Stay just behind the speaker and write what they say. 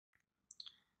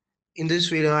In this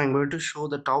video, I'm going to show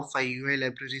the top 5 UI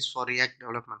libraries for React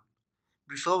development.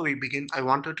 Before we begin, I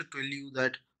wanted to tell you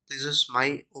that this is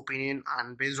my opinion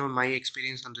and based on my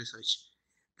experience and research.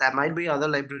 There might be other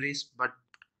libraries, but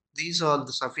these are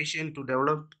sufficient to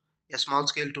develop a small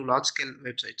scale to large scale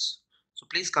websites. So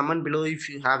please comment below if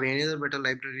you have any other better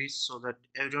libraries so that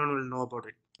everyone will know about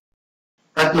it.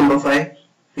 At number 5,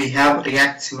 we have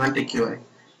React Semantic UI,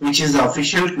 which is the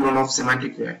official clone of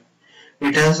Semantic UI.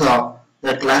 It has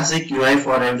the classic UI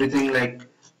for everything like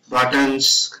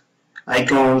buttons,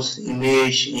 icons,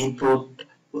 image, input,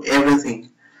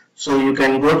 everything. So you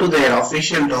can go to their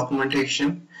official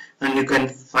documentation and you can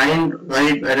find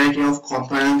wide variety of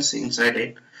components inside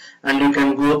it, and you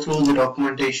can go through the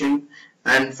documentation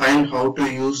and find how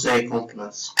to use their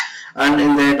components. And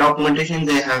in their documentation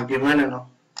they have given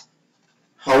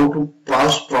how to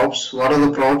pass props, what are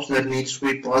the props that needs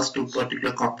to be passed to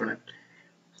particular component.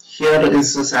 Here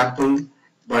is a sample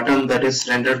button that is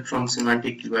rendered from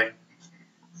Semantic UI.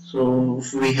 So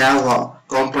we have a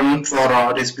component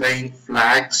for displaying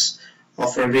flags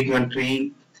of every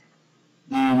country,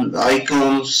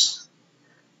 icons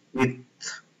with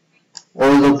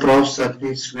all the props that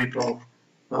needs to be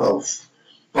uh,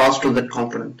 passed to that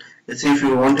component. Let's say if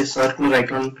you want a circular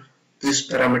icon, this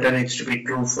parameter needs to be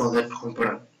true for that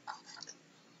component.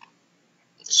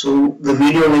 So the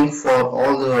video link for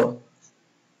all the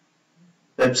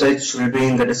websites will be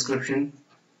in the description.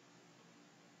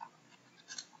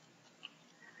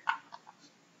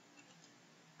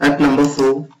 At number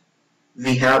 4,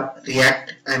 we have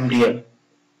React MDL.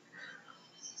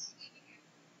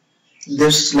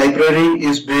 This library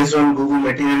is based on Google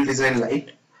Material Design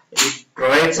Lite. It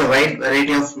provides a wide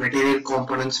variety of material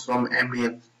components from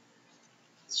MDL.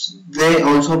 They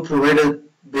also provide a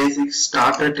basic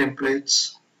starter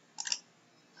templates.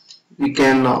 We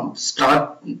can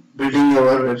start building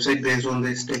our website based on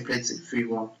these templates if we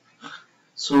want.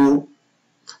 So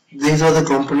these are the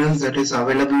components that is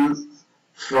available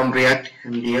from React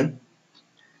MDL.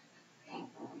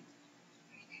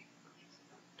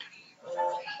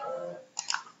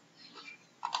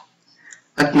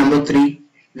 At number 3,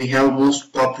 we have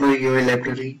most popular UI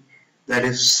library, that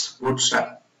is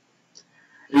Bootstrap.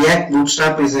 React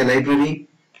Bootstrap is a library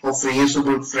of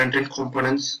reusable front-end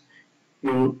components.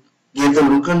 You get the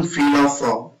look and feel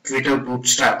of Twitter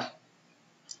Bootstrap.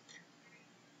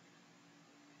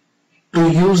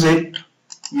 To use it,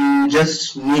 you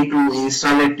just need to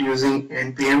install it using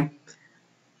npm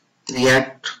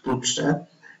React Bootstrap.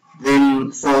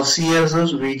 Then for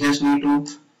CSS, we just need to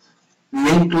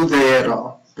link to their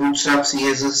Bootstrap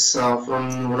CSS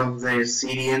from one of their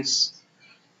CDNs.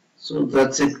 So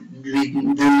that's it.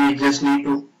 Then we just need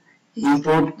to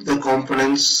import the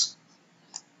components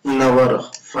in our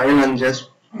file and just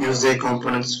use the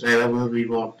components wherever we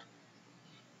want.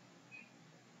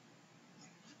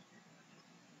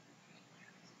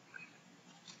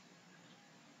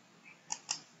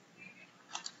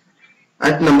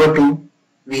 At number 2,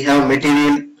 we have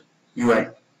Material UI.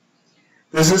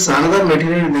 This is another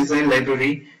material design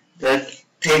library that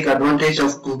take advantage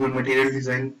of Google Material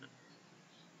Design.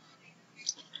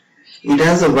 It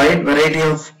has a wide variety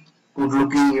of good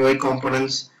looking UI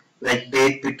components like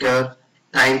date picker,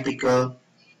 time picker,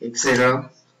 etc.,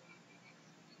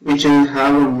 which will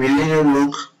have a millennial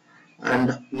look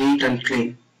and neat and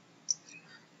clean.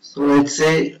 So let's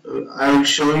say I will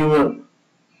show you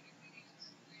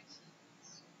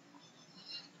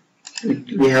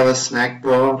we have a snack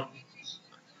bar.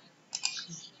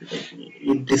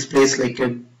 It displays like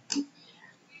a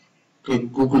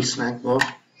Google snack bar.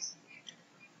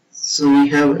 So we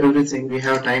have everything. We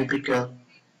have time picker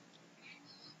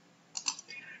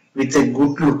with a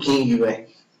good looking UI.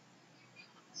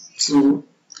 So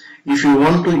if you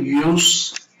want to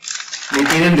use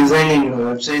material design in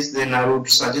your websites, then I would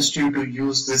suggest you to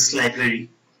use this library.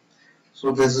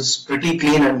 So this is pretty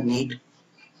clean and neat.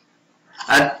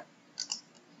 At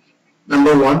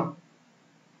number 1,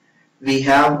 we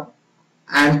have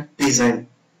Ant Design.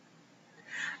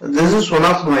 This is one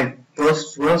of my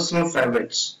personal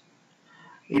favorites.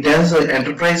 It has an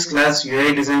enterprise class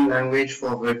UI design language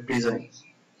for web design.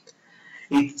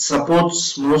 It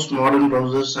supports most modern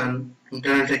browsers and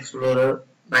Internet Explorer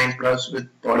 9 Plus with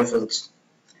polyfills.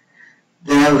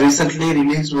 They have recently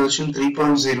released version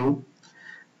 3.0,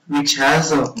 which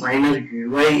has a minor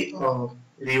UI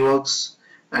reworks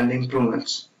and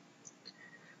improvements.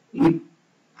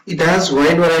 It has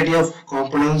wide variety of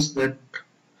components that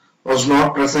was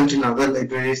not present in other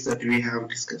libraries that we have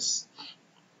discussed.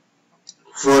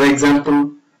 For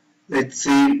example, let's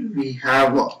say we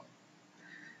have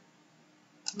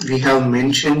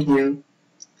mentioned here,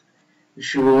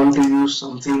 If you want to use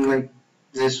something like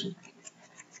this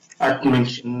at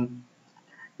mention,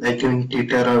 like in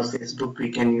Twitter or Facebook,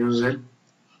 we can use it.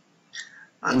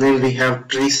 And then we have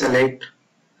tree select.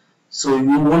 So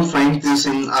you won't find this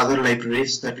in other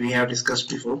libraries that we have discussed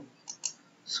before.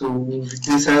 So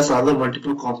this has other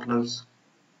multiple components.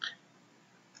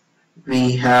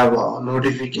 We have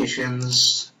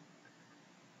notifications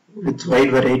with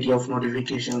wide variety of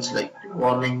notifications like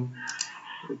warning,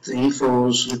 with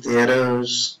infos, with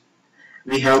errors.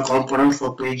 We have component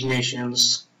for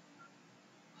paginations,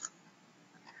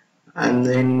 and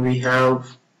then we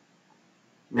have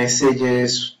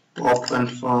messages, pop and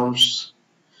forms.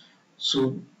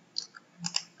 So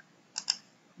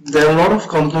there are a lot of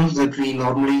components that we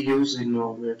normally use in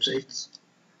our websites.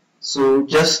 So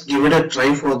just give it a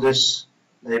try for this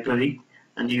library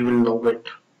and you will love it.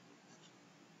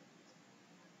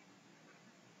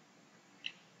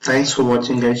 Thanks for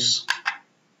watching, guys.